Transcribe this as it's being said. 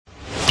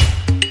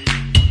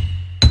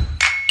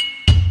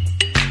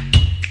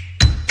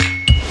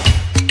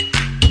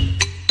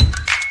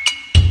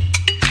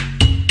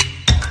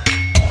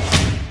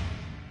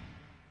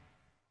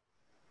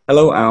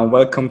Hello and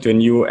welcome to a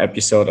new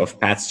episode of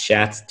Pat's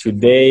Chat.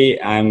 Today,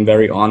 I'm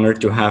very honored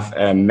to have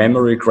a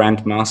memory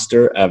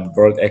grandmaster, a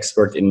world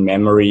expert in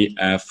memory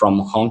from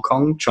Hong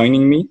Kong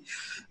joining me.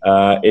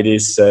 It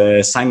is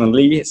Simon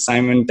Lee.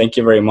 Simon, thank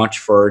you very much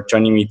for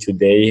joining me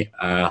today.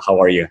 How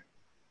are you?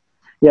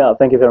 Yeah,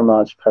 thank you very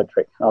much,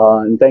 Patrick.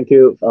 And thank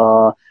you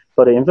for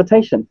the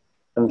invitation.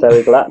 I'm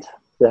very glad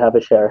to have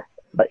a share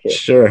right here.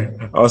 Sure.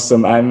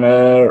 Awesome. I'm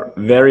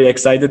very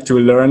excited to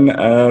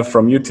learn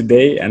from you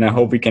today, and I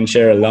hope we can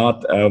share a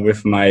lot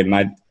with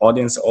my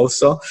audience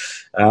also.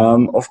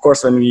 Of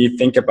course, when we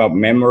think about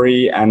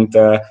memory and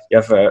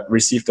you have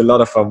received a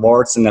lot of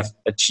awards and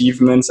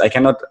achievements, I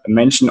cannot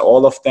mention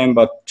all of them,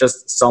 but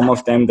just some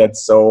of them that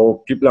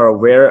so people are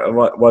aware of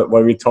what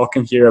we're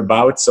talking here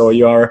about. So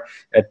you are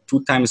a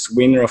 2 times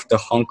winner of the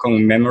Hong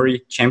Kong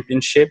Memory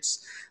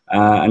Championships.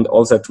 And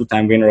also a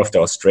 2-time winner of the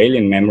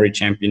Australian Memory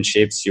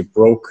Championships. You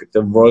broke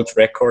the world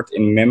record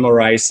in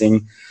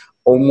memorizing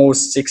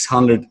almost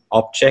 600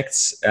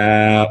 objects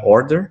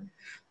order.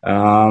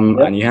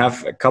 And you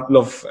have a couple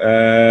of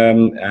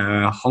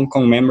Hong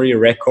Kong memory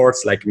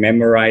records, like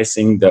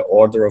memorizing the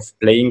order of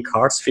playing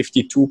cards,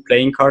 52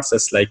 playing cards.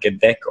 That's like a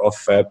deck of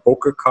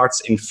poker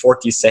cards in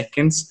 40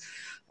 seconds.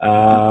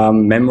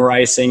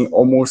 Memorizing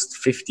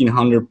almost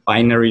 1,500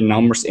 binary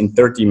numbers in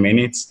 30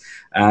 minutes.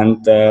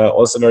 And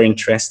also very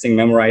interesting,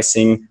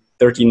 memorizing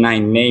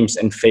 39 names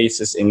and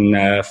faces in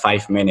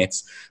 5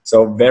 minutes.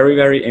 So very,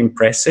 very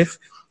impressive.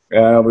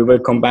 We will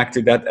come back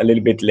to that a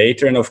little bit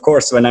later. And of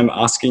course, when I'm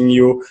asking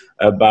you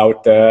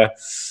about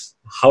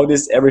how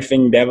this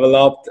everything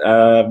developed,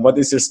 what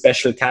is your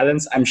special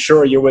talents, I'm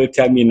sure you will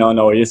tell me,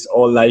 no, it's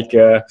all like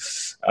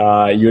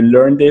you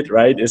learned it,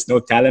 right? It's no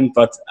talent,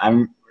 but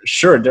I'm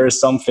sure there is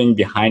something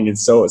behind it.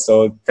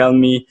 So tell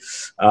me,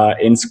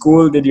 in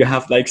school, did you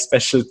have like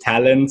special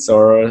talents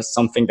or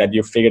something that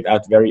you figured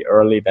out very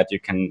early that you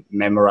can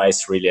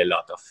memorize really a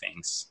lot of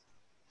things?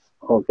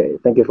 Okay,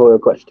 thank you for your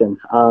question.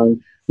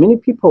 Many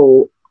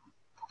people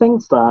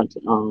think that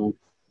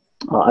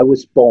I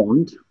was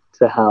born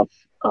to have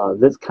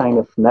this kind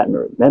of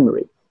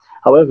memory.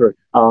 However,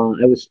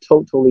 I was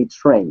totally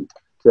trained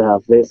to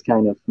have this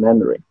kind of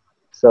memory.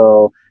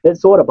 So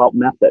it's all about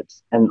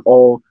methods and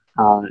all.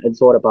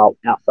 It's all about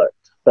effort,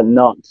 but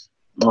not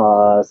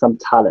some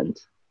talent.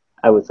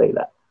 I would say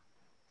that.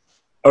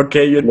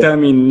 Okay, you tell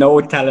me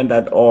no talent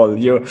at all.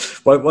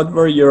 What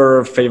were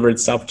your favorite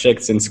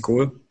subjects in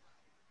school?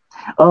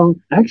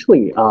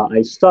 Actually,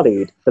 I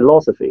studied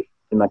philosophy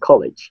in my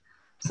college.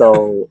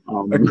 So,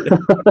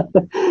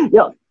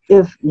 yeah,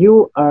 if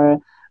you are,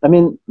 I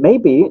mean,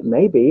 maybe,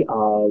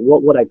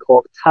 what I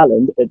call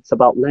talent, it's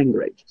about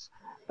languages.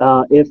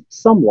 If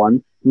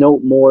someone know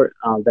more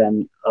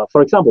than,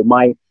 for example,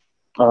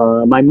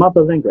 my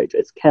mother language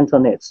is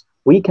Cantonese.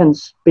 We can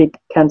speak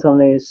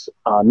Cantonese,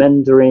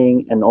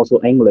 Mandarin, and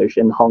also English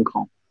in Hong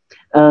Kong.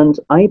 And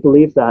I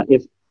believe that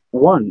if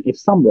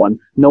someone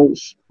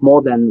knows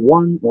more than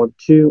one or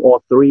two or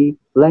three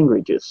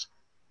languages,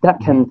 that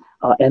can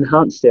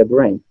enhance their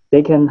brain.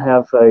 They can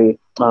have a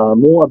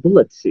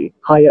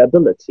higher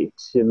ability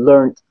to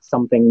learn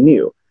something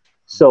new.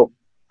 So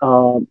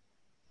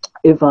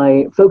if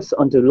I focus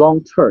on the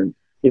long term,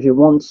 if you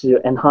want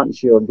to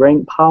enhance your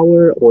brain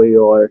power or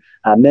your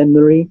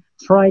memory,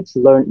 try to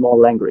learn more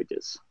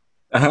languages.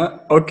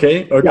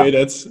 Okay, yeah.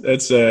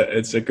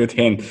 It's a good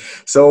hint.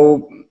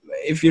 So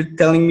if you're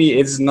telling me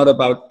it's not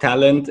about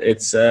talent,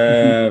 it's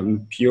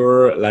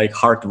pure like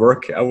hard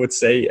work, I would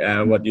say,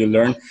 what you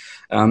learn.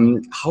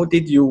 How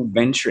did you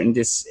venture in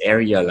this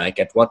area? Like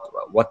at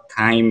what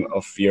time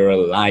of your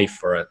life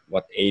or at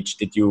what age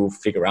did you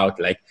figure out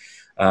like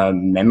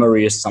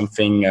memory is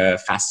something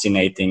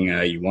fascinating,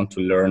 you want to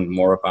learn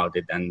more about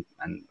it and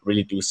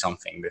really do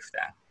something with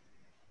that?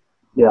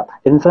 Yeah,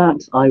 in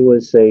fact, I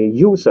was a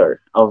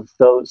user of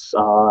those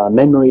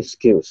memory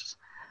skills.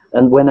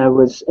 And when I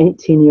was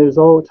 18 years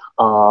old,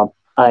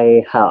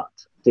 I had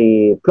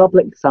the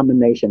public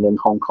examination in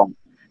Hong Kong.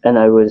 And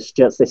I was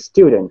just a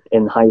student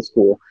in high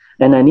school.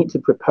 And I need to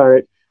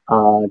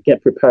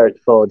get prepared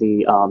for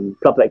the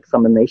public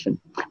examination.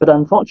 But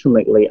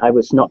unfortunately, I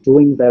was not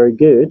doing very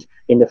good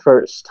in the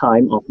first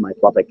time of my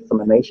public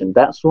examination.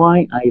 That's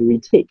why I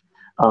retake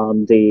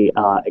the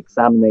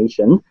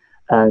examination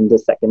and the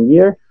second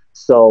year.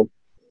 So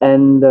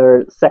in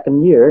the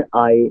second year,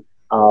 I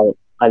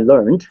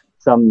learned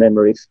some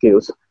memory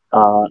skills.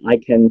 I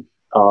can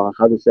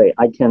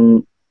I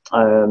can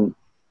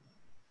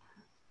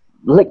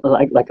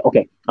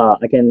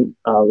I can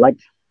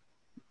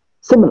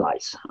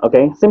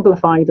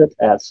simplified it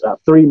as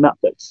 3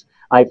 methods.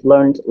 I've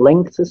learned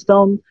linked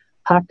system,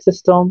 packed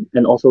system,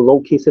 and also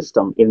low-key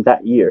system in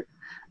that year.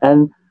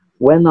 And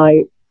when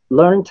I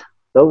learned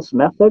those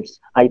methods,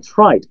 I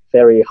tried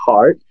very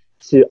hard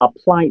to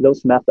apply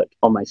those methods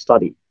on my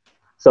study.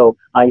 So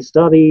I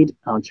studied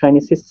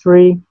Chinese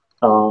history,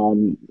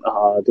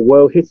 the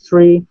world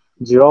history,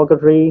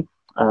 geography,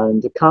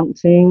 and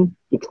accounting,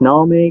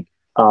 economic.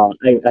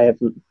 I have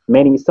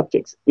many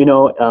subjects.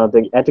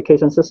 The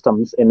education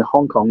systems in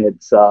Hong Kong,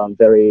 it's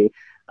very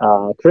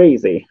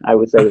crazy. I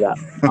would say that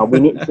we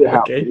need to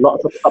have Okay.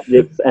 lots of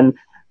subjects and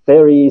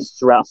very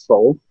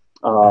stressful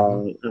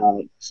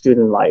Uh-huh.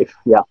 student life.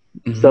 Yeah.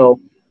 Hmm. So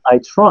I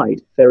tried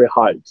very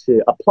hard to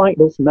apply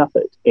those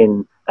methods in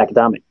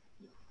academic,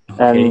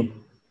 and Okay. Yeah.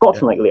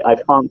 fortunately, I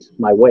found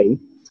my way.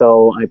 So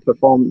I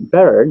performed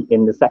better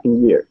in the second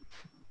year.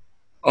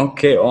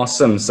 Okay,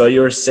 awesome. So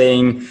you're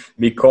saying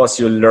because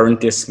you learned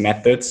these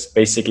methods,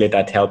 basically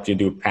that helped you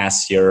to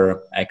pass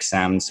your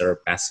exams or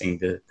passing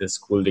the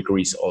school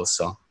degrees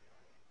also.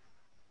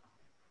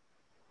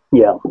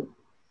 Yeah.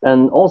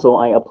 And also,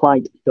 I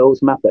applied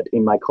those methods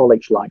in my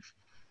college life.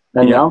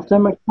 And Yeah. after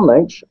my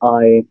college,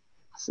 I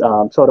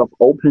sort of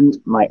opened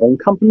my own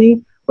company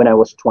when I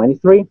was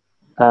 23,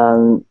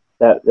 and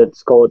that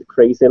it's called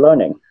Crazy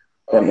Learning.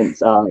 That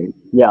means,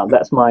 yeah,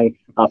 that's my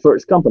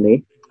first company,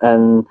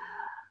 and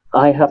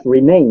I have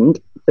renamed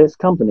this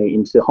company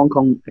into Hong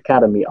Kong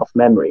Academy of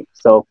Memory.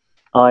 So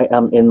I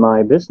am in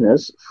my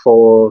business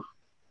for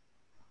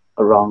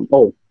around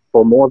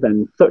for more than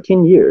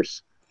 13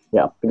 years.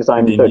 Yeah, because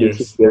I'm 13 32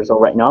 years. years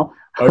old right now.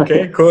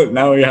 Okay, cool.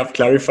 Now we have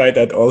clarified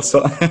that also.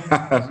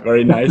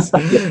 Very nice.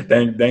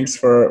 Yeah. Thanks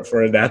for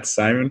that,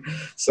 Simon.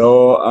 So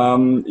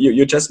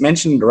you just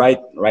mentioned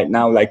right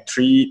now like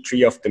three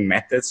of the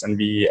methods, and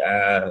we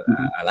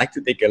Mhm. I like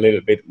to dig a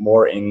little bit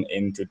more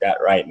into that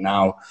right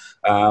now.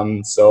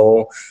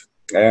 So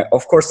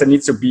of course, there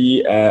needs to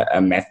be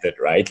a method,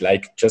 right?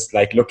 Like just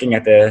like looking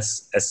at a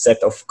set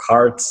of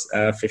cards,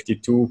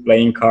 52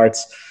 playing cards,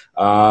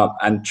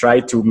 and try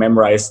to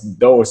memorize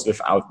those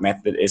without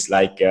method is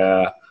like,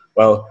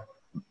 well,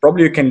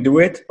 probably you can do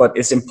it, but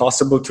it's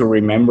impossible to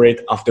remember it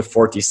after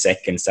 40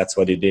 seconds. That's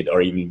what you did,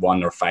 or even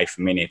 1 or 5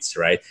 minutes,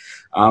 right?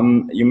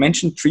 You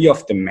mentioned three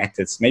of the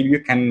methods. Maybe you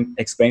can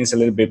explain us a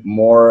little bit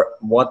more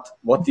what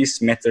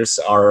these methods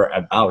are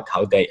about,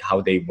 how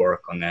they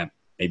work on a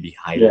maybe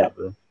high Yeah.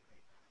 level.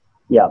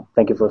 Yeah,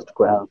 thank you for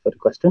the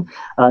question.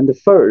 And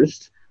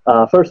first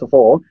of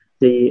all,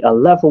 the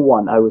level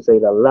one, I would say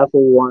the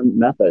level one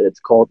method, it's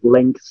called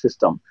link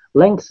system.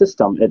 Link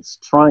system, it's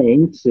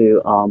trying to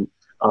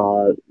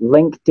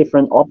link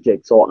different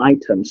objects or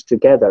items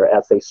together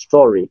as a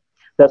story.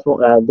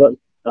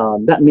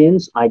 That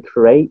means I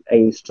create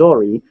a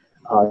story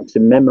to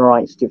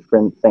memorize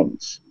different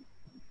things.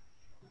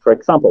 For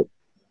example,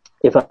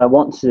 if I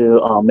want to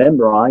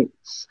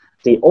memorize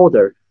the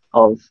order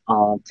of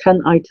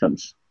 10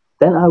 items,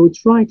 then I would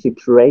try to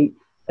create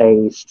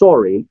a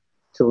story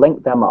to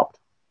link them up.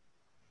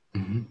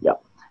 Hmm. Yeah,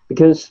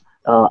 because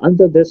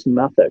under this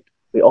method,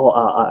 I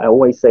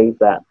always say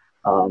that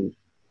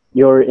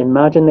your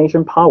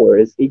imagination power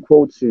is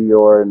equal to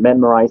your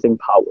memorizing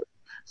power.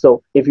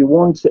 So if you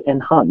want to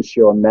enhance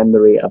your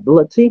memory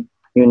ability,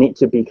 you need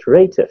to be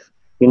creative.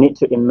 You need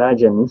to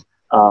imagine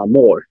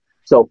more.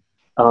 So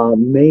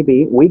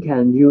maybe we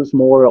can use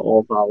more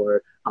of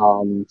our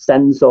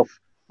sense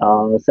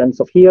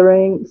of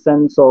hearing,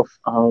 sense of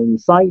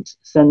sight,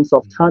 sense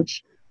of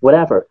touch,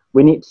 whatever.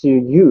 We need to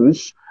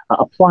use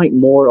apply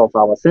more of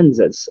our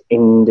senses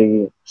in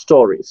the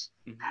stories.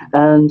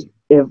 And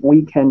if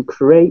we can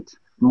create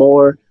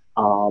more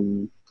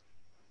um,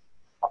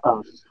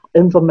 uh,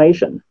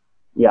 information,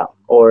 yeah,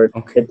 or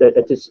Okay.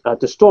 it is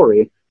the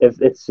story,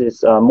 if it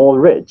is more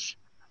rich,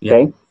 Yeah.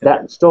 okay,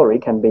 that story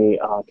can be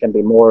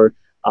more,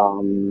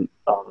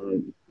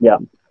 yeah,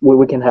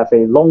 we can have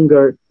a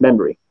longer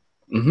memory.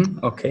 Hmm.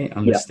 Okay. Yeah.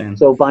 Understand.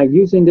 So by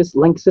using this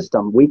link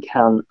system, we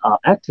can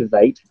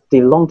activate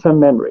the long-term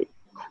memory.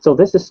 So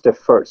this is the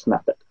first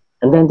method.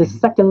 And then the Hmm.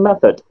 second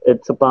method,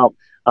 it's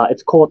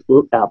called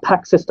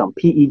PEG system,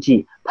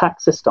 PEG, PEG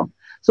system.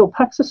 So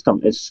PEG system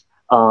is,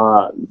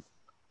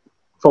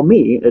 for me,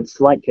 it's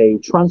like a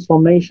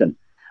transformation.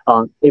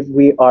 If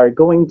we are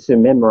going to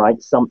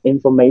memorize some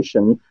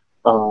information,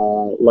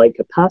 like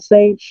a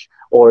passage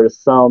or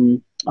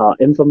some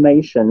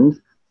information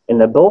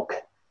in a book,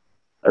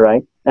 all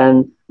right,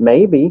 and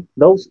maybe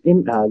those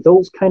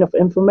kind of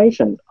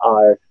information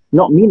are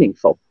not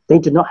meaningful. They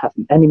do not have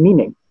any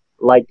meaning,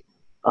 like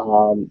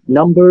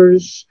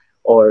numbers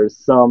or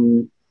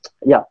some,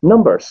 yeah,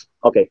 numbers.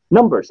 Okay,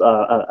 numbers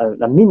are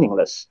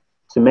meaningless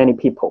to many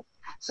people.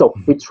 So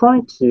we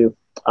try to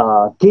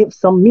give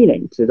some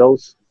meaning to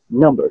those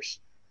numbers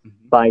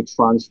by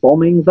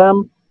transforming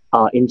them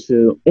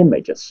into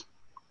images.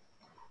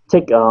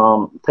 Take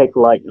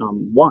like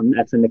one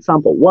as an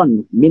example.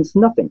 One means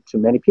nothing to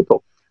many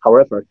people.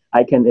 However,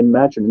 I can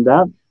imagine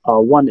that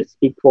one is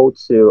equal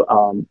to.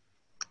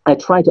 I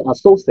try to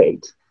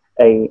associate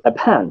a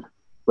pen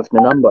with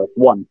the number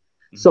one.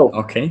 So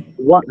Okay.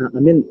 one,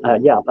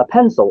 yeah, a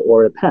pencil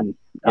or a pen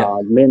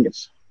Yeah.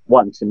 means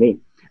one to me.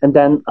 And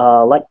then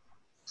like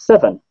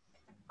seven,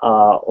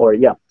 or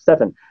yeah,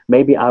 seven.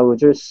 Maybe I will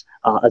just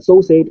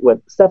associate with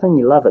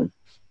 7-Eleven,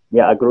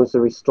 yeah, a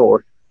grocery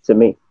store to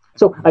me.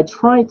 So I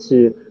try to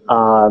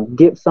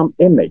give some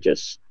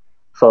images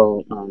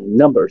for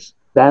numbers.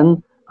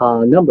 Then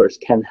numbers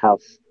can have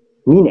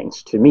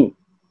meanings to me.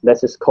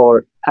 This is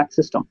called pack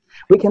system.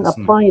 We can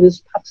Excellent. apply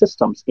these pack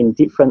systems in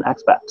different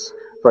aspects.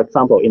 For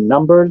example, in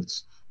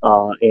numbers,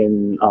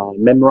 in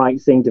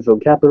memorizing the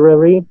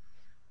vocabulary.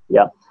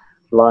 Yeah,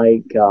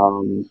 like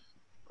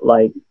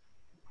like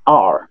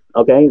R.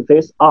 Okay,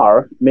 this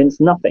R means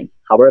nothing.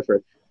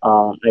 However,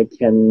 I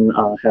can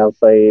have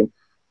a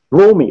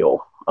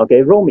Romeo.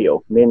 Okay,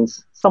 Romeo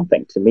means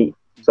something to me.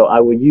 So I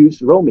will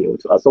use Romeo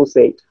to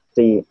associate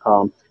the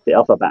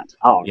alphabet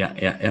R. Yeah,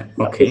 yeah, yeah.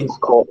 This Okay. is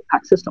called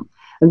tag system.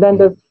 And then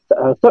the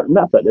third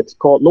method, it's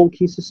called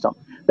low-key system.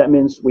 That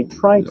means we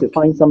try to Look.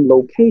 find some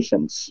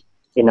locations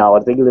in our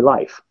daily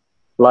life,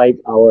 like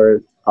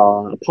our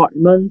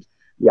apartment.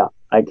 Yeah,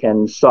 I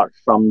can start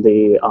from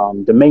the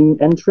main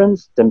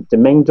entrance, the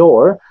main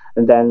door,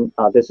 and then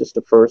this is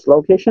the first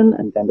location,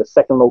 and then the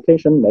second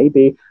location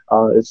maybe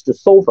is the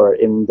sofa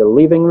in the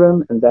living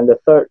room, and then the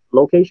third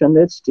location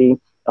is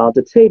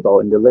the table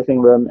in the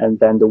living room, and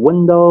then the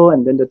window,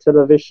 and then the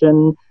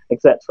television,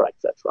 etc.,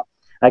 etc.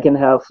 I can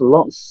have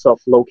lots of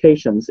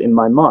locations in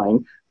my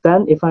mind.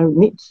 Then, if I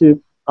need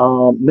to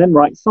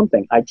memorize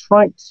something, I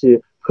try to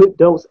put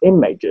those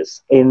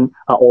images in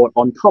or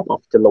on top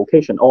of the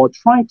location, or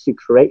try to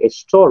create a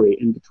story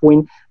in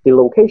between the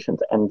locations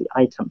and the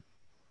item.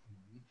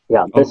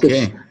 Yeah,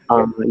 Okay.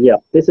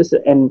 this is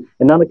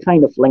another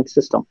kind of link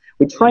system.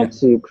 We try Yeah.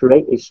 to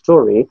create a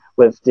story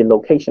with the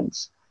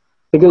locations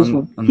because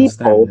Understand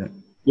people, that.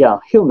 yeah,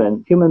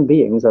 human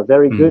beings are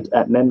very Mm. good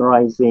at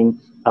memorizing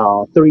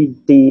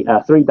 3D,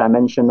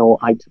 three-dimensional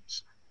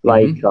items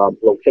like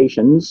Mm-hmm.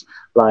 locations,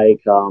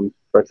 like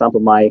for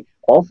example, my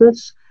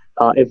office.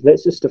 If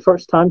this is the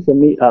first time for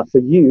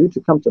you to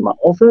come to my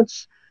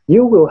office,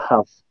 you will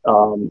have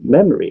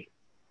memory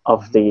of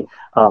the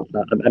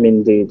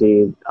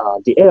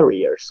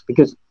areas,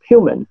 because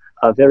humans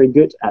are very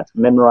good at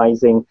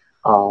memorizing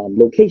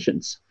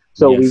locations.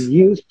 So we Yes.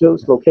 use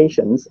those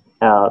locations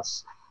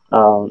as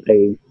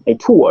a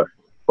tool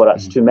for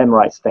us to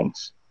memorize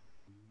things.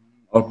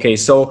 Okay,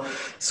 so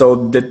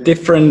the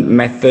different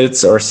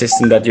methods or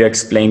system that you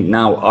explained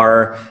now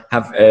are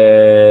have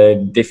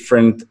a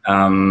different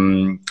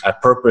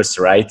purpose,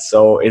 right?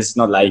 So it's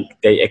not like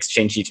they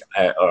exchange each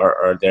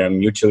or they're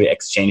mutually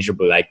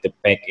exchangeable. Like the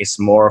peg is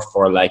more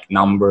for like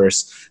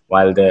numbers,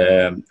 while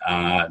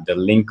the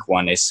link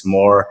one is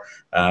more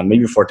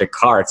maybe for the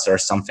cards or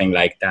something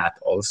like that.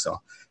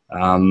 Also,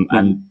 Mm.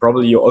 and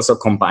probably you also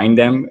combine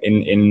them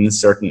in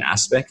certain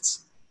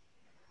aspects.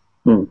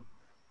 Mm.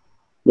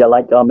 Yeah,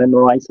 like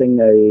memorizing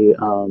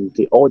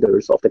the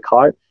orders of the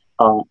card.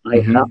 I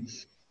have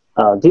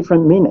Mm-hmm.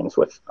 different meanings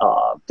with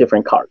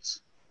different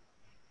cards.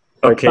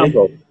 For Okay.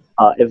 example,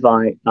 if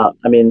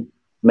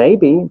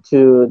maybe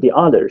to the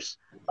others,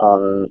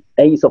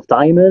 Ace of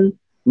Diamond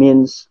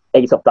means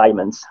Ace of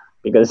Diamonds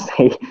because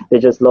they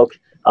just look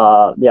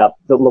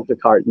the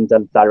card in the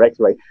direct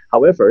way.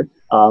 However,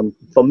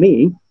 for me,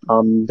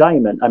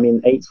 Diamond, I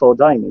mean Ace for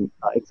Diamond,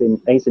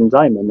 Ace in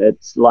Diamond,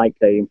 it's like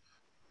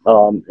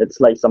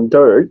some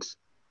dirt.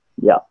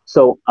 Yeah,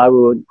 so I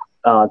would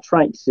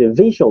try to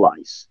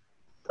visualize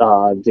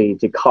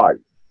the card,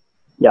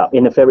 yeah,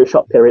 in a very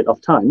short period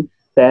of time.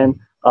 Then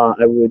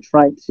I will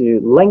try to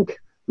link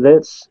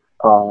these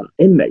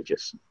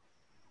images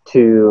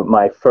to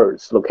my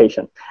first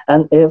location.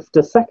 And if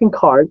the second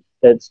card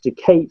is the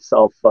case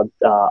of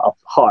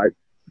heart,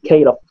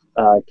 case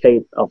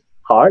of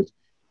heart,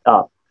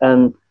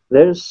 and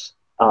there's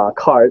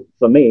card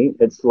for me,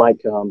 it's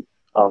like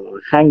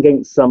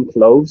hanging some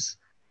clothes.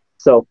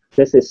 So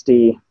this is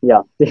the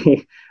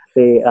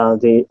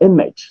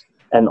image,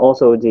 and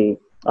also the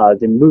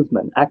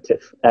movement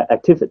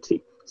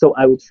activity. So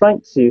I will try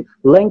to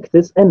link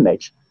this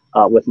image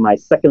with my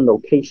second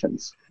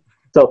locations.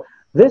 So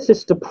this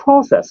is the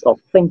process of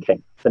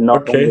thinking, but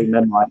not only Okay.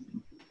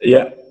 memorizing.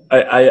 Yeah.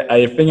 Yeah,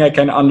 I think I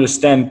can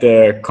understand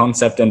the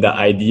concept and the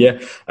idea,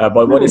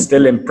 but what is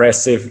still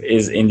impressive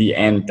is in the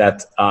end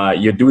that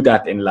you do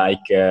that in like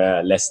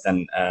less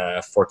than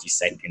 40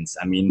 seconds.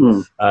 I mean,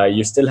 Mm.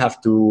 you still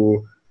have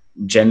to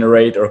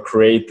generate or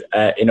create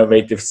an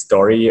innovative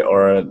story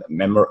or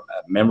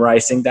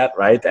memorizing that,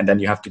 right? And then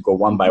you have to go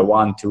one by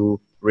one to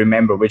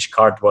remember which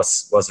card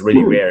was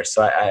really rare.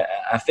 So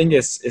I think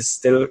it's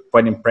still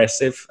quite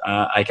impressive.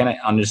 I can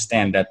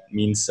understand that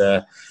means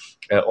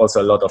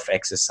also a lot of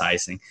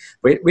exercising,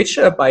 which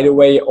by the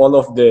way, all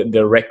of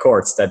the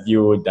records that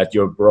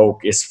you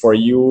broke is for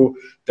you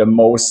the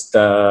most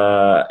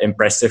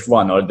impressive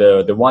one, or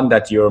the one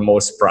that you're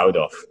most proud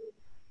of.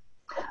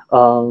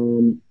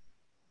 Um,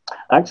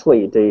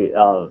 Actually,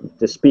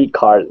 the speed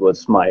card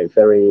was my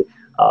very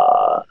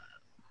uh,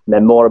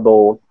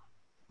 memorable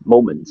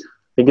moment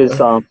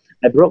because I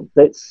broke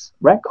this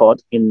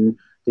record in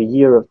the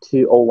year of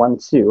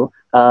 2012,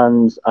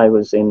 and I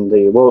was in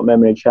the World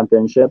Memory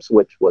Championships,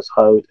 which was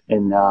held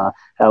in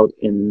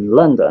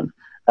London.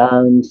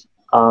 And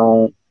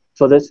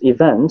for this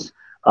event,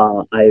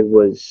 I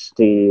was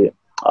the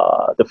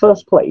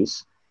first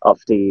place of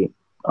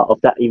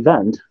that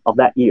event of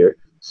that year.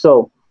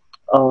 So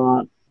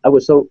uh, I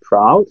was so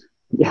proud,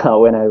 yeah,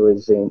 when I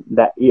was in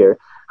that year.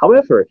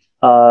 However,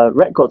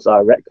 records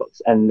are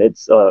records, and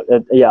it's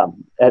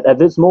at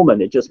this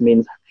moment it just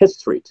means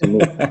history to me.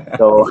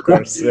 So Of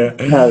course, yeah.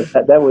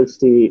 that was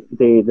the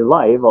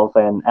life of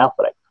an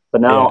athlete.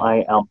 But now Yeah. I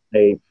am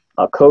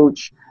a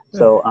coach,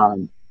 so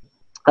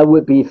I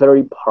would be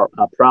very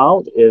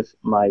proud if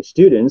my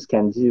students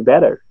can do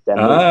better than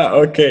me. Ah,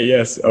 okay,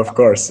 yes, of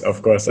course,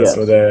 of course. That's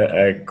what Yes.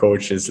 a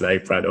coach is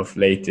like proud of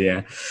later.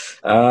 Yeah.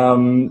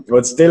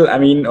 But still, I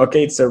mean,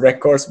 okay, it's a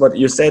records, but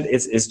you said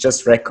it's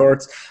just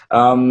records.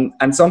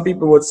 And some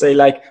people would say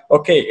like,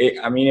 okay,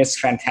 I mean, it's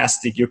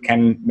fantastic. You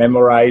can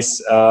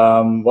memorize,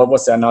 what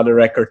was another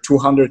record?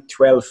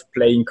 212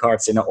 playing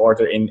cards in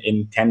order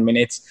in 10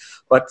 minutes.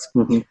 But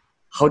Mhm.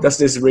 how does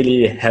this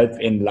really help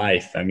in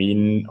life? I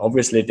mean,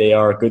 obviously they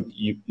are good.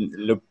 You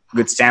look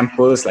good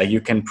samples, like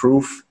you can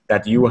prove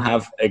that you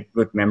have a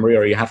good memory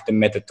or you have the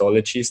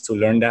methodologies to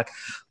learn that.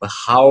 But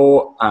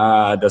how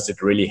does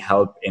it really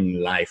help in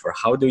life, or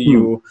how do Hmm.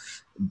 you?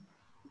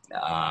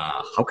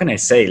 How can I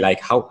say, like,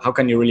 how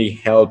can you really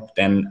help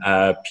then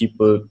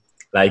people,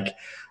 like,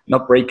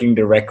 not breaking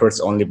the records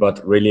only, but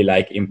really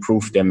like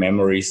improve their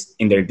memories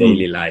in their Hmm.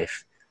 daily life?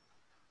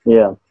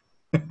 Yeah.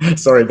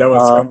 Sorry, that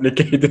was Uh,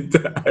 complicated no,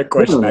 no,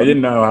 question. I no.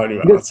 didn't know how to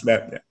Because answer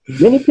that. Yeah.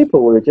 many people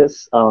will just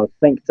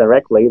think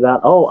directly that,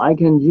 oh, I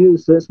can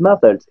use this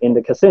method in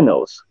the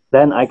casinos.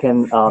 Then I can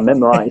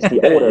memorize the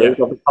Yeah. orders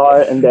of the car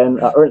and then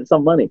earn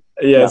some money.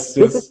 Yeah, Yes,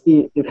 this is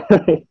yes. the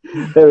very,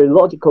 very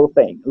logical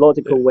thing,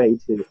 logical way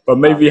to. But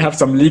maybe Um, have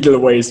some legal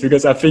ways,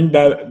 because I think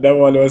that that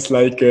one was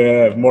like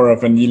more of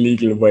an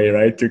illegal way,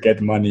 right, to get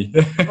money.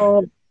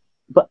 um,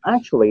 but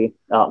actually,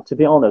 to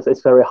be honest,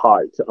 it's very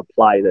hard to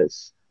apply this.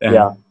 Yeah.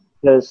 Yeah,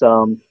 because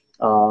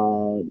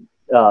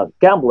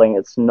gambling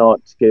is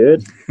not good.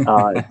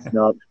 It's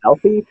not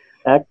healthy.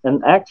 And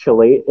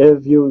actually,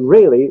 if you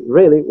really,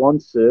 really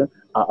want to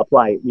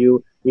apply,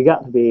 you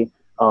got to be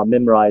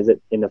memorize it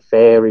in a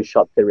very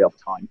short period of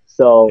time.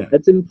 So Yeah.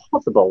 it's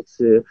impossible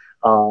to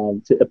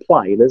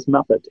apply this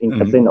method in Mhm.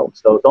 casino.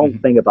 So don't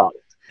Mhm. think about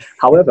it.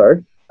 However,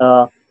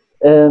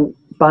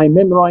 by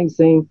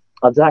memorizing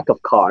a deck of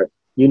cards,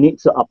 you need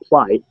to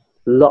apply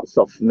lots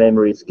of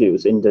memory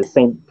skills in the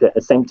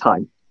same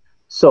time.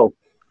 So,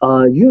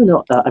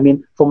 I mean,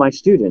 for my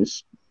students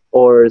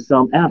or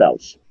some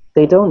adults,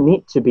 they don't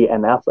need to be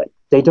an athlete.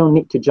 They don't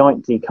need to join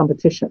the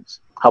competitions.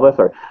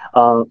 However,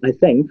 I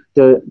think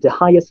the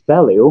highest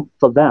value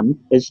for them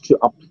is to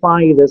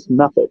apply this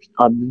method,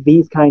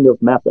 these kind of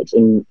methods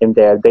in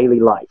their daily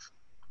life.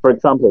 For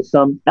example,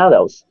 some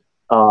adults,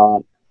 uh,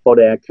 for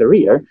their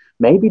career,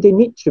 maybe they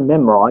need to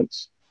memorize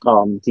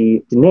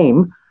the name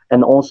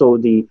and also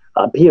the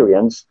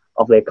appearance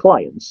of their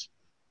clients.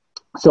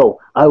 So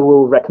I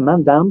will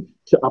recommend them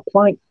to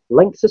apply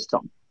link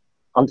system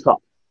on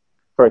top.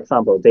 For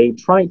example, they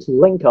try to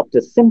link up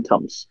the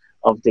symptoms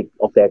of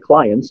their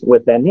clients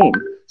with their name,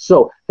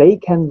 so they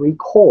can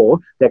recall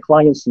their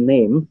client's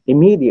name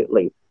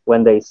immediately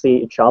when they see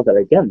each other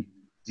again.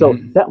 So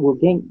Mhm. that will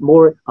gain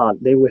more.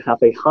 They will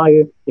have a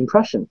higher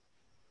impression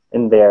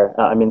in their,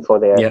 I mean, for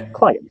their Yeah.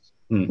 clients.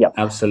 Mm, Yeah.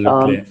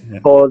 absolutely. Yeah.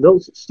 For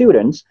those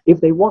students, if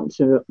they want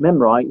to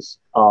memorize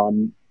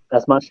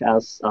as much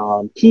as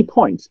key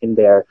points in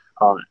their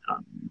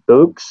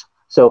books,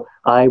 so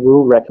I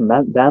will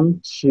recommend them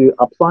to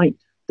apply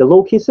the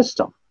low-key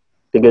system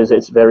because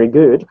it's very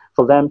good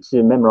for them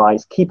to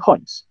memorize key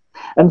points.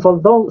 And for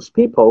those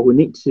people who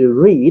need to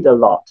read a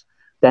lot,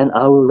 then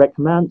I will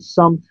recommend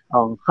some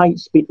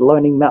high-speed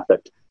learning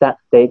method that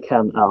they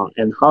can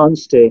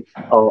enhance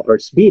or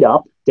speed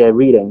up their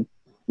reading.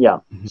 Yeah,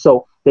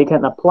 so they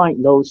can apply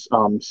those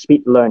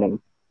speed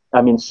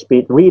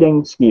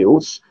reading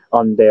skills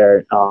on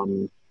their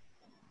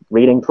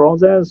reading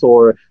process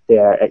or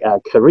their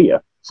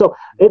career. So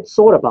it's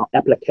sort of about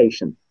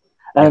application.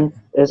 Yeah. And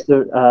it's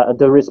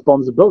the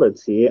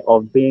responsibility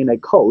of being a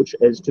coach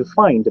is to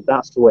find the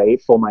best way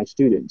for my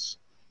students.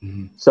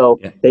 Mhm. So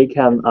Yeah. they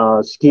can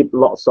skip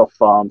lots of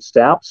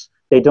steps.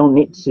 They don't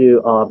need to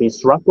be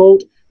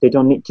struggled. They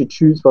don't need to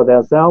choose for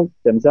themselves.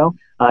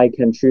 I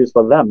can choose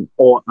for them,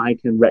 or I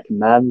can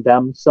recommend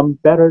them some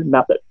better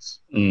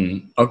methods.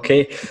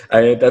 Okay,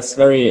 that's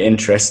very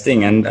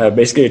interesting. And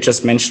basically, you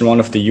just mentioned one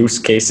of the use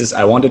cases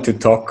I wanted to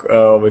talk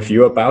with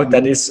you about.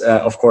 That Mhm. is,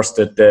 of course,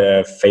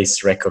 the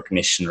face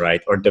recognition,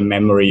 right? Or the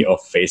memory of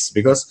face.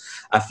 Because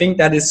I think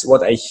that is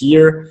what I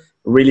hear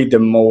really the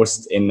most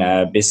in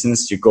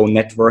business. You go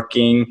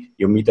networking,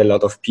 you meet a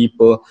lot of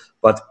people,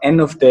 but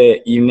end of the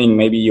evening,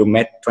 maybe you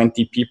met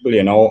 20 people,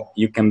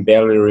 you can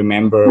barely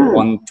remember Hmm.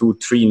 one, two,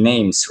 three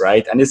names,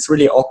 right? And it's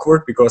really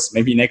awkward because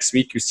maybe next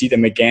week you see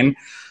them again.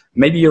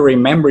 Maybe you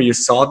remember you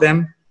saw them,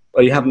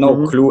 but you have no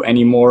Mhm. clue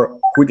anymore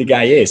who the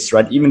guy is,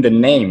 right? Even the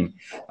name.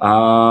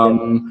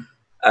 Yeah.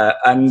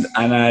 And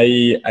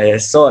I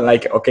saw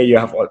like, okay,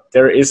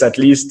 there is at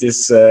least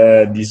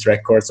these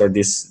records or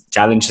these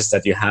challenges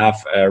that you have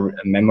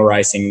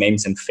memorizing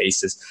names and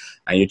faces.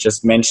 And you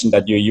just mentioned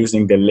that you're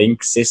using the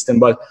link system,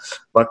 but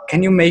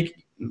can you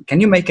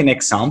make an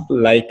example,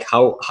 like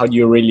how do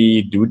you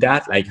really do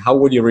that? Like how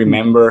would you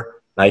remember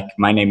like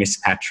my name is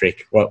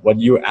Patrick, what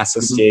you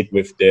associate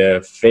with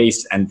the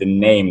face and the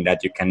name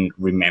that you can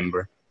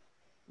remember?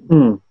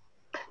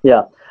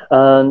 Yeah,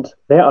 and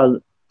there are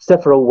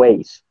several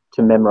ways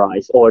to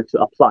memorize or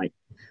to apply.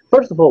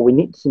 First of all, we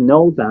need to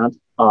know that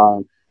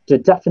the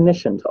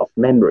definition of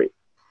memory.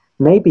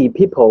 Maybe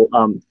people,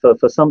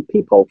 for some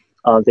people,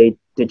 they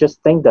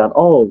just think that,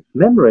 oh,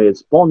 memory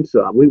is born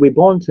to we're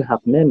born to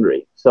have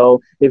memory.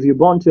 So if you're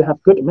born to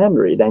have good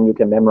memory, then you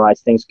can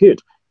memorize things good.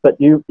 But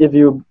if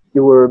you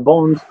were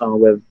born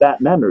with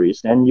bad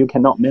memories, then you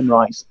cannot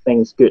memorize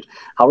things good.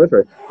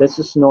 However, this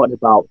is not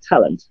about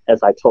talent,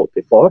 as I told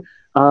before.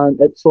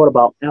 It's all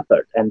about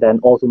effort and then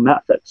also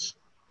methods.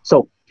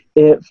 So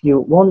if you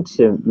want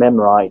to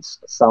memorize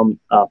some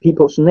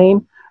people's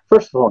name,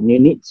 first of all, you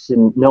need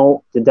to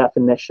know the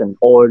definition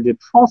or the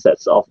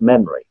process of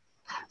memory.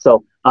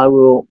 So I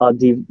will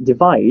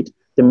divide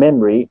the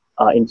memory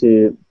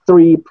into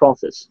three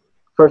processes.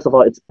 First of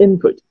all, it's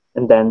input,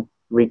 and then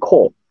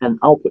recall and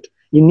output.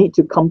 You need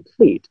to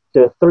complete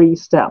the three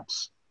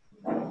steps.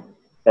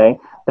 Okay,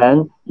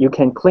 then you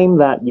can claim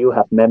that you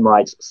have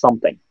memorized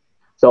something.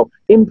 So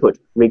input,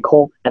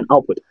 recall, and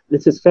output.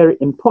 This is very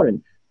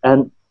important.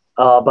 And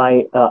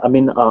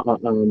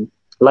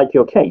like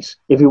your case,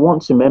 if you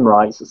want to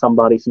memorize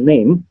somebody's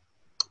name,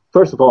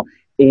 first of all,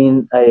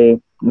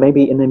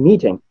 maybe in a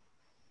meeting,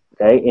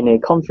 okay, in a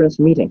conference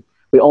meeting,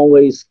 we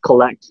always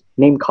collect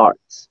name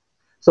cards.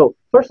 So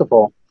first of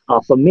all,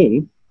 for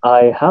me,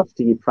 I have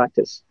the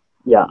practice.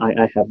 Yeah,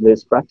 I have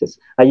this practice.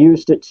 I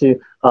used it to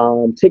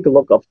take a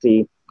look of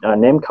the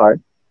name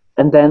card,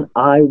 and then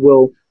I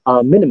will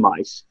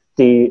minimize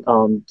the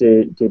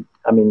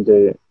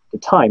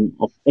time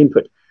of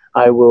input.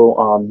 I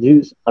will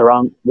use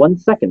around 1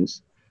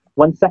 second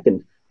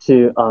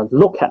to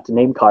look at the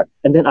name card,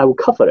 and then I will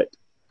cover it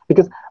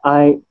because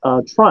I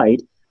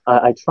tried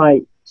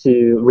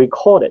to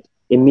record it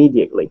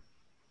immediately.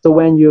 So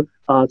when you're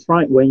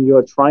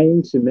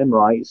trying to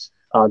memorize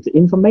the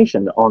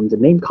information on the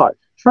name card,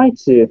 try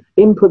to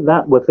input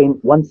that within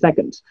 1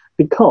 second,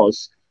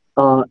 because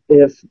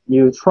if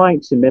you try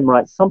to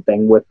memorize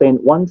something within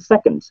 1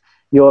 second,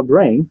 your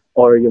brain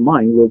or your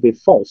mind will be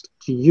forced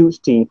to use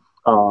the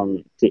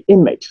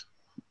image,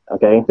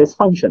 okay, the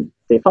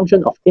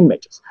function of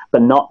images,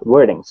 but not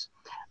wordings,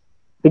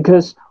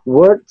 because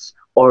words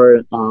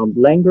or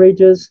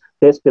languages,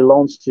 this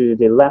belongs to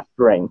the left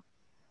brain.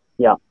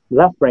 Yeah,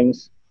 left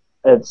brains,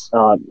 it's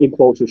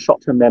equal to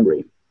short-term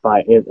memory.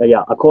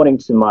 According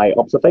to my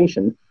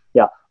observation,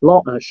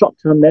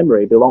 short-term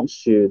memory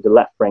belongs to the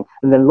left brain,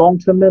 and then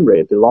long-term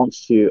memory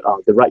belongs to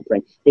the right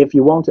brain. If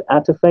you want to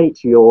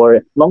activate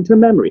your long-term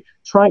memory,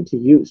 try to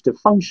use the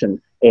function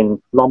in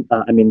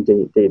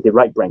the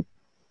right brain.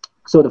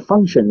 So the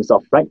functions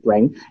of right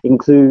brain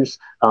includes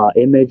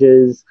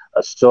images,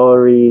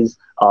 stories,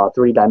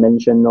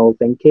 three-dimensional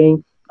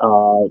thinking,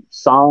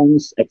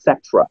 sounds,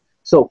 etc.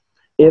 So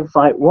if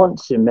I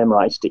want to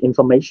memorize the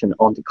information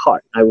on the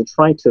card, I will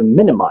try to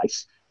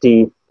minimize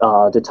the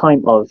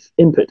time of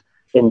input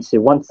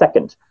into 1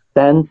 second.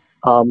 Then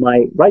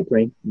my right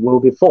brain will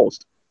be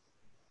forced,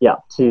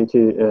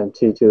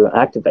 to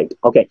activate.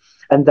 Okay,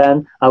 and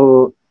then I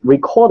will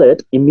record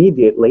it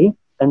immediately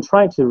and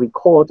try to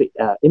record the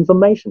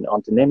information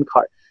on the name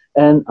card,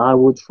 and I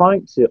will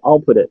try to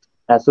output it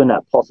as soon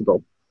as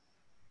possible.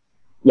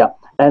 Yeah,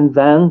 and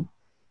then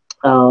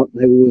I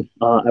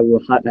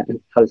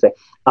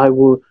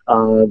will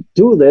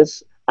do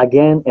this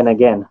again and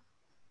again.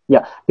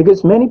 Yeah,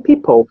 because many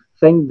people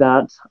think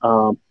that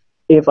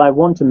if I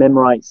want to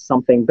memorize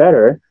something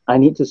better, I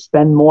need to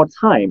spend more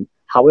time.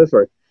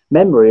 However,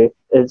 memory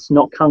is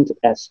not counted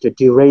as the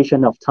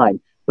duration of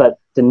time, but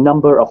the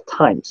number of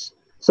times.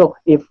 So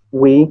if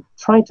we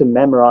try to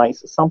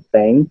memorize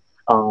something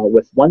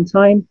with 1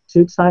 time,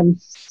 2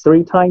 times,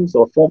 3 times,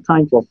 or 4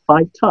 times, or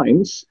 5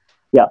 times,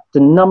 the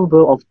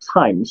number of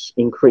times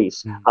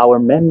increase. Our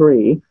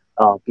memory,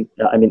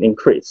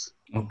 increase.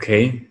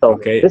 Okay. So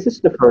okay. This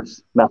is the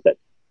first method.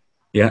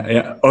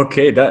 Yeah.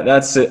 Okay,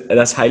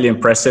 that's highly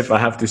impressive. I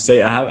have to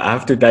say, I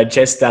have to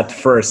digest that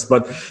first.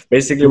 But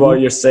basically, what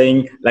you're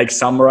saying, like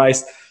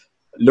summarized,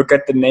 look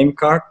at the name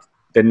card,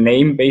 the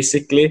name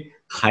basically,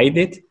 hide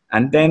it,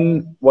 and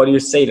then what you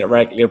say,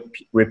 right?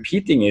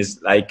 Repeating is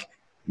like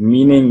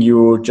meaning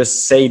you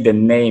just say the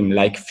name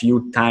like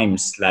few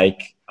times,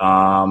 like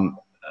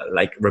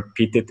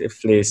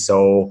repetitively.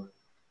 So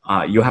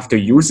you have to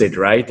use it,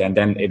 right? And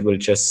then it will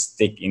just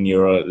stick in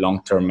your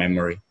long-term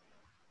memory.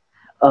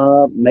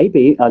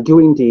 Maybe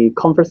during the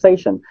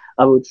conversation,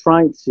 I will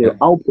try to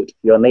output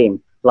your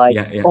name, like,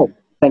 oh,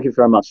 thank you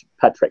very much,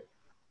 Patrick.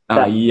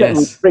 That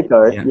will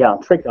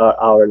trigger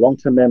our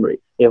long-term memory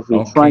if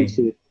we try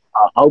to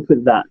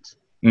output that,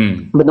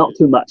 but not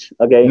too much.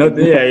 Okay.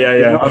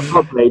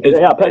 Appropriate.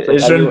 Patrick,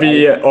 it shouldn't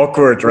be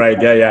awkward,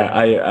 right?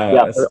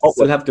 I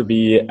still have to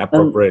be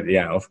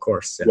appropriate. Of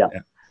course.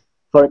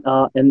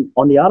 And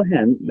on the other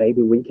hand,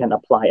 maybe we can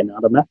apply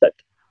another method,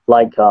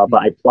 like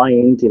by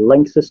applying the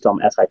link system,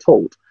 as I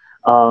told.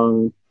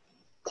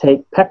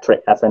 Take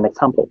Patrick as an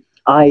example.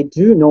 I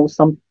do know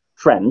some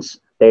friends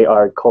they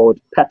are called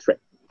Patrick.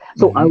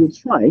 So I will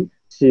try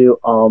to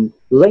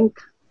link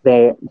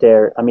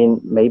their I mean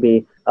maybe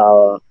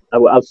I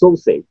will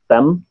associate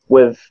them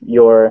with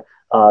your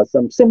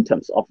some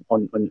symptoms of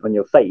on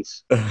your face.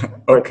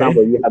 For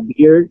example, Okay. you have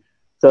beard.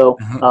 So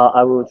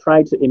I will try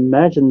to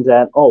imagine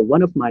that, oh,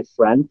 one of my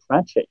friend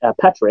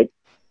Patrick,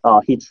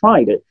 he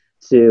tried it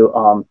to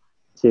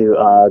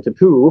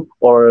poo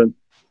or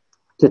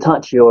to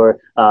touch your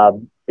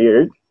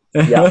beard.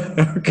 Yeah.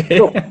 Okay.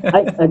 So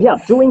yeah,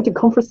 during the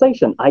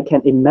conversation, I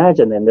can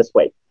imagine in this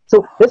way. So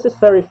this is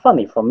very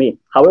funny for me.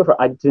 However,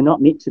 I do not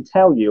need to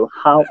tell you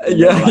how I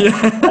Yeah,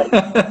 memorize, right?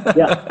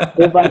 Yeah,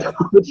 if I yeah.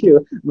 told you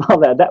about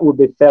that, that would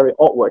be very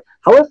awkward.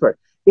 However,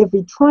 if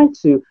we try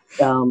to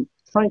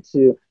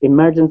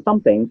imagine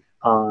something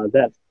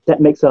that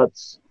makes us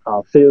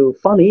feel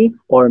funny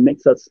or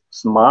makes us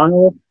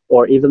smile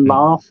or even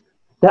laugh,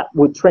 that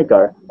would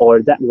trigger or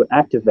that would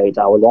activate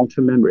our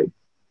long-term memory.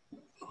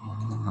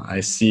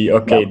 I see. Yeah.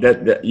 Okay,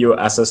 that you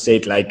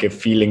associate like a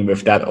feeling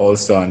with that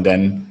also, and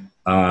then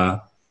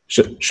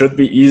should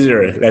be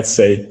easier, let's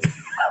say.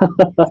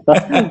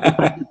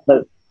 But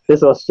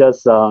this was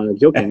just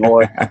joking,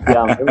 or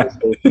yeah, it was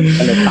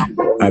an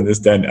example only.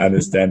 Understand.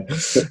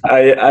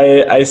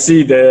 I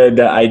see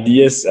the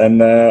ideas,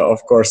 and of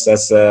course,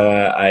 as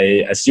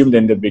I assumed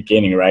in the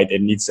beginning, right,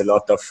 it needs a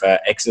lot of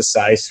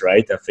exercise,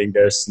 right? I think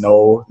there's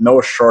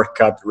no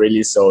shortcut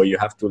really, so you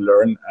have to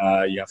learn,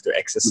 you have to Mhm.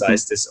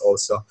 exercise this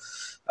also.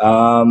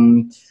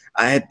 um,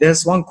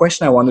 there's one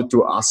question I wanted to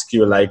ask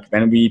you, like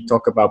when we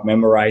talk about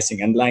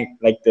memorizing and like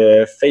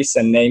the face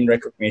and name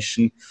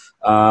recognition,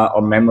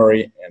 or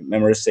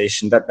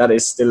memorization, that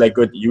is still a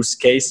good use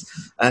case.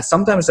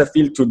 Sometimes I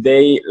feel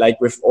today, like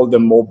with all the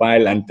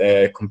mobile and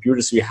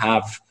computers we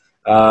have,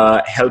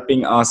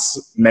 helping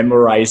us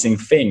memorizing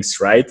things,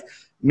 right?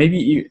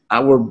 Maybe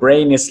our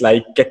brain is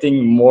like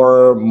getting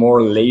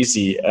more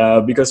lazy,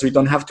 because we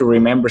don't have to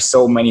remember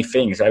so many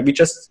things, right? We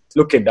just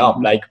look it up,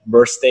 Mhm. like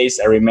birthdays.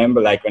 I remember,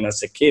 like when I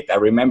was a kid, I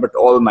remembered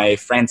all my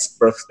friends'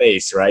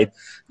 birthdays, right?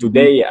 Mhm.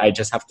 Today I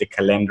just have the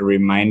calendar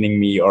reminding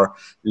me, or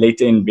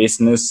later in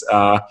business,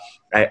 I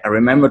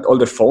remembered all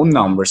the phone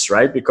numbers,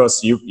 right?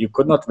 Because you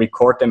could not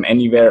record them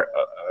anywhere,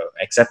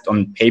 except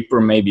on paper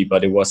maybe,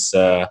 but it was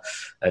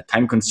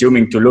time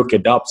consuming to look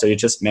it up, so you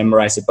just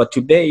memorize it. But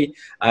today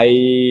I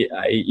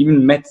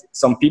even met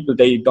some people,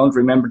 they don't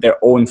remember their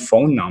own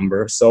phone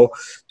number. So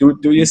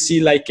do you see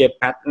like a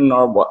pattern,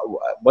 or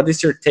what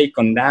is your take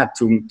on that,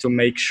 to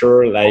make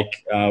sure like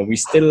we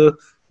still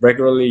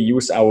regularly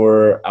use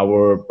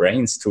our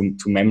brains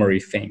to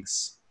memory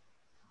things?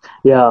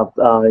 Yeah,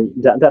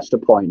 that's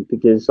the point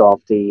because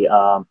of the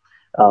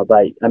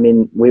by I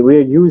mean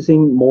we're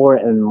using more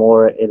and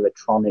more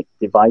electronic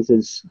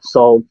devices,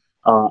 so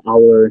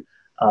our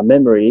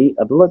memory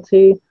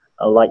ability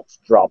like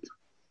dropped.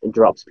 It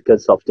drops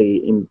because of the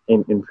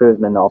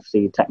improvement of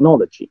the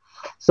technology.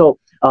 So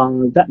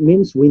that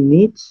means we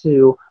need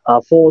to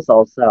force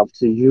ourselves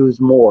to use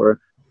more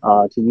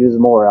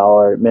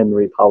our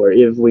memory power.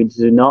 If we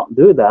do not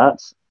do that,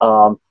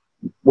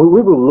 we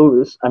will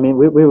lose. I mean,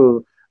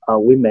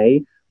 we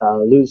may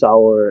lose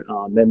our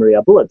memory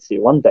ability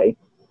one day.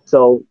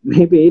 So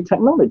maybe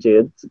technology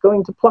is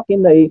going to plug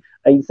in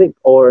a zip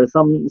or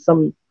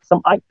something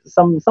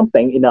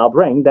in our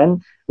brain,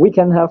 then we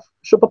can have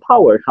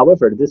superpower.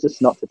 However, this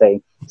is not today.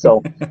 So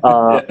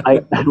Yeah. I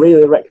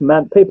really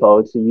recommend people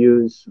to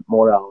use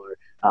more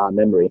our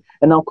memory.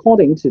 And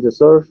according to the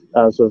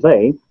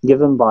survey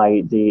given by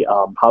the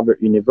Harvard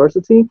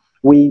University,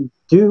 we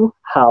do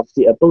have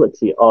the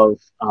ability of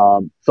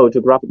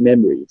photographic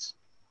memories.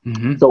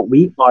 Hmm. So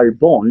we are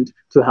born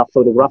to have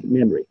photographic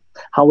memory.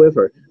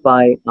 However,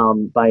 by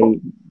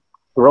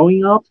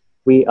growing up,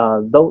 we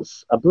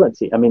those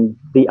ability. I mean,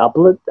 the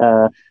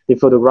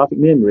photographic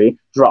memory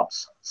drops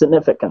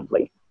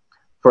significantly.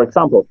 For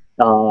example,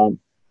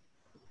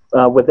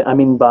 with I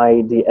mean by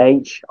the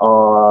age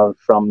of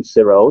from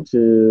 0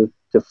 to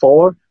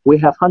 4, we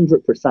have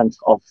 100%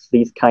 of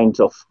these kinds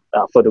of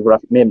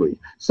photographic memory.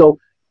 So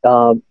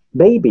uh,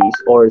 babies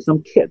or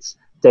some kids,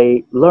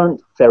 they learn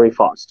very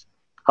fast.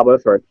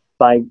 However,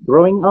 by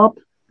growing up,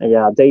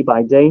 yeah, day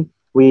by day,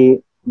 we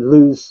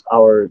lose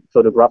our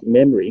photographic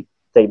memory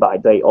day by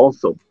day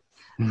also.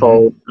 So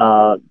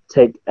Hmm.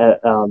 take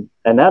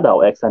an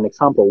adult as an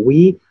example.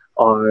 We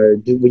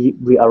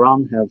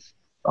around have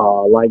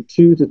like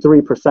 2 to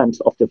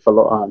 3% of the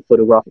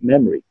photographic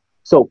memory.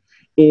 So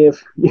if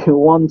you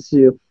want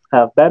to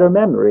have better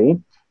memory,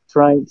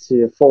 try to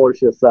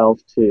force yourself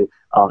to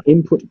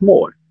input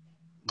more.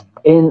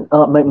 In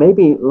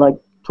maybe like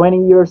 20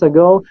 years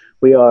ago,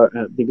 we are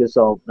because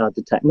of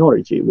the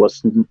technology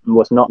was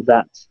not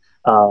that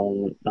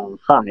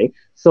high,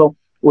 so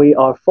we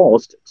are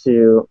forced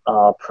to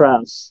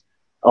press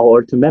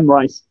or to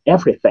memorize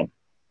everything,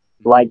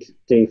 like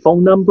the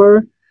phone number.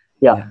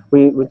 Yeah,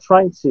 Yeah. we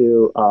try to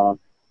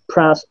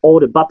press all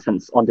the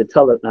buttons on the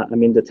I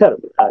mean the tele.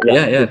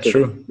 Yeah, Yeah,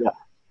 true. yeah.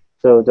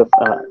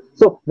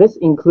 So this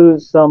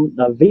includes some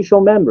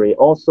visual memory,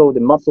 also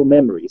the muscle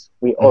memories.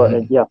 We or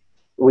Hmm. yeah,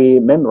 we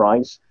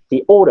memorize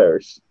the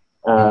orders.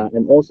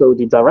 and also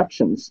the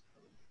directions.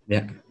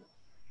 Yeah.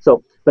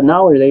 So, but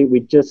nowadays we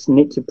just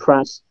need to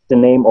press the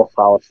name of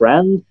our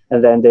friend,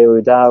 and then they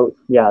will dial.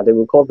 Yeah, they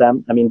will call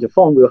them. I mean, the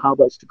phone will help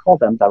us to call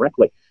them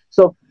directly.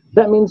 So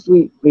that means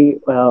we do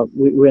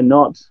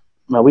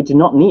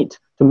not need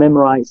to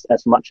memorize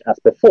as much as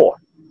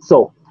before.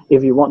 So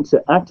if you want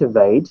to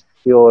activate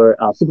your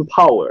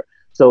superpower,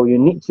 so you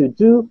need to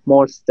do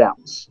more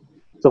steps.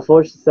 So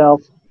force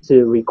yourself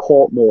to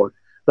record more.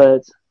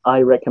 But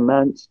I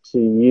recommend to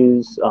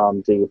use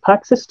the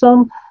pack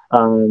system.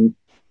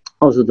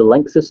 Also the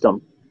link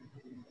system.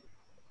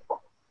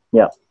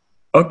 Yeah.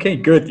 Okay,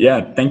 good.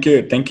 Yeah, thank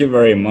you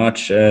very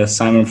much,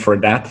 Simon, for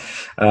that.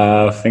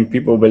 I think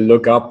people will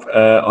look up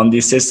on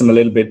this system a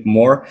little bit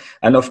more,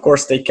 and of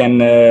course they can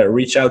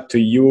reach out to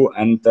you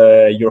and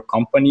your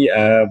company.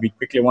 We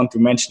quickly want to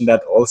mention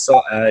that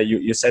also.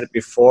 You said it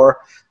before.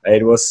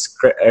 It was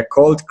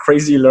called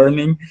Crazy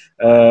Learning,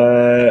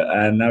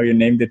 and now you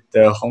named it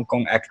the Hong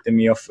Kong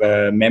Academy of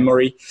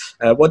Memory.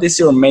 What is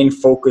your main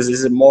focus?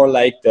 Is it more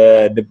like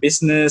the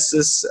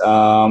businesses,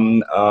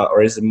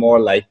 or is it more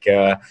like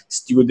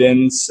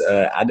students,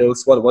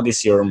 adults? What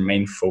is your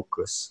main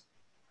focus?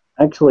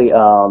 Actually,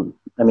 I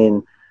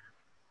mean,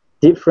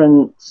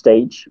 different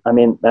stage.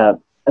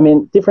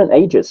 Different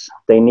ages.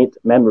 They need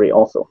memory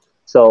also.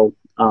 So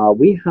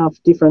we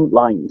have different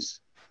lines.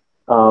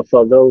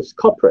 For those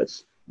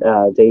corporates,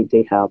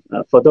 they have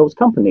for those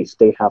companies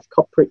they have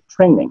corporate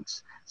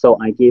trainings. So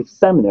I give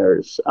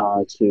seminars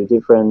to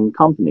different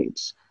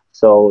companies.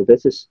 So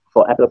this is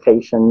for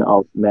application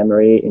of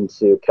memory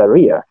into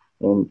career,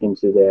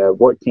 into their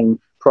working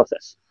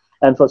process.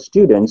 And for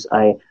students,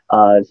 I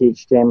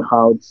teach them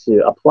how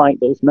to apply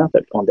those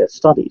methods on their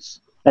studies.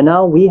 And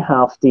now we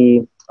have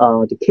the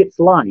kids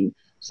line.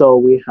 So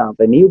we have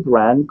a new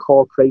brand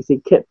called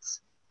Crazy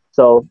Kids.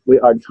 So we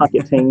are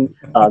targeting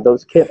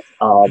those kids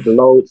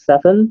below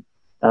 7,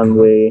 and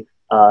we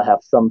have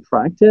some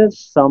practice,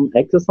 some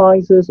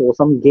exercises, or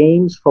some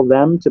games for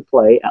them to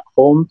play at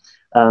home.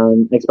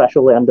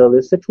 Especially under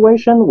this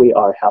situation, we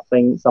are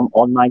having some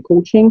online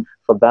coaching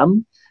for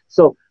them.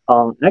 So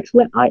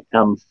actually, I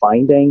am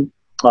finding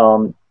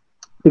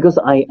because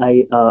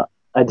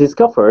I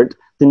discovered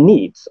the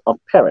needs of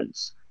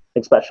parents,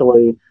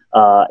 especially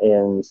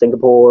in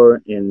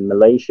Singapore, in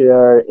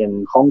Malaysia,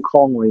 in Hong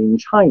Kong, or in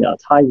China,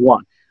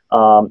 Taiwan.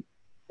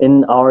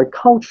 In our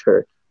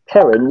culture,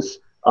 parents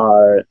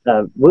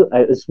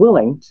is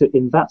willing to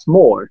invest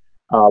more,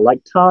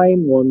 like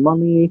time or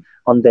money,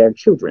 on their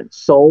children.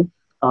 So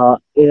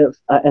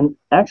and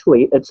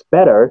actually, it's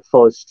better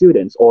for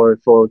students or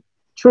for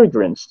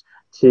children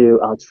to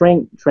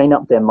train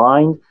up their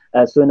mind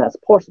as soon as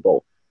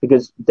possible,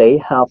 because they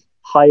have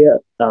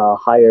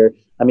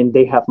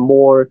they have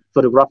more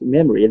photographic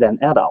memory than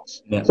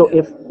adults. Yeah. So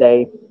if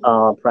they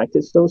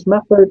practice those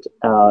methods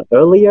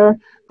earlier,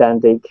 then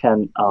they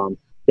can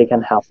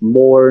have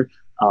more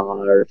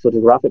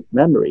photographic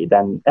memory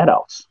than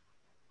adults,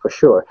 for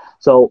sure.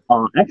 So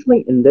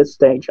actually, in this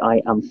stage,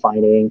 I am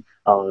finding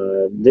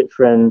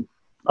different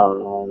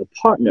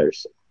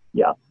partners,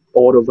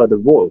 all over the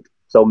world.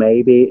 So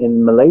maybe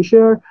in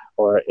Malaysia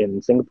or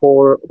in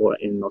Singapore or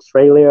in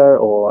Australia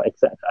or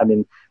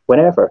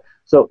whenever.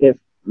 So if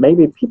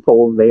maybe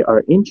people they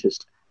are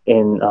interested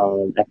in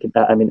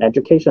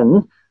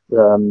education,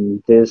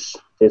 this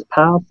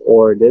path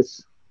or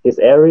this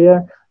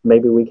area,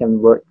 maybe we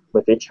can work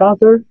with each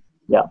other.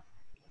 Yeah.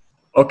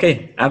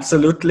 Okay,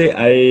 absolutely.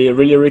 I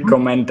really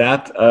recommend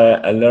that.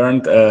 I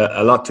learned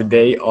a lot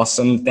today.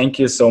 Awesome. Thank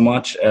you so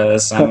much,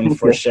 Simon,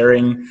 for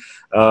sharing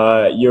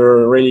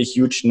your really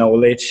huge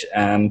knowledge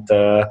and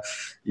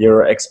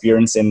your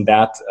experience in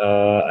that.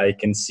 I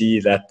can see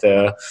that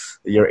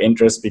your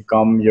interest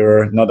become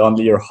not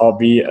only your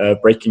hobby,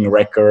 breaking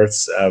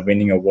records,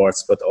 winning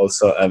awards, but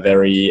also a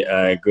very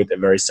good, a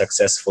very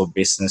successful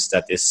business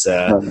that is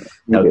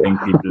helping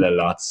people a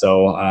lot.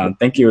 So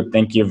thank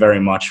you very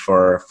much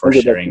for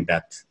sharing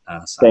that.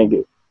 Thank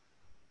you.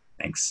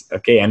 Thanks.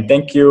 Okay, and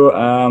thank you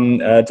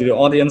to the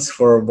audience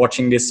for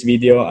watching this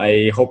video.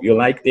 I hope you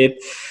liked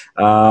it,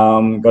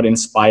 got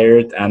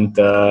inspired, and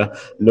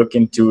look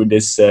into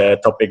this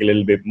topic a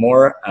little bit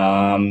more.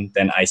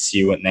 Then I see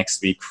you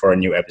next week for a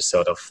new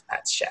episode of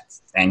Pat's Chat.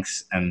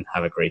 Thanks, and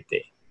have a great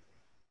day.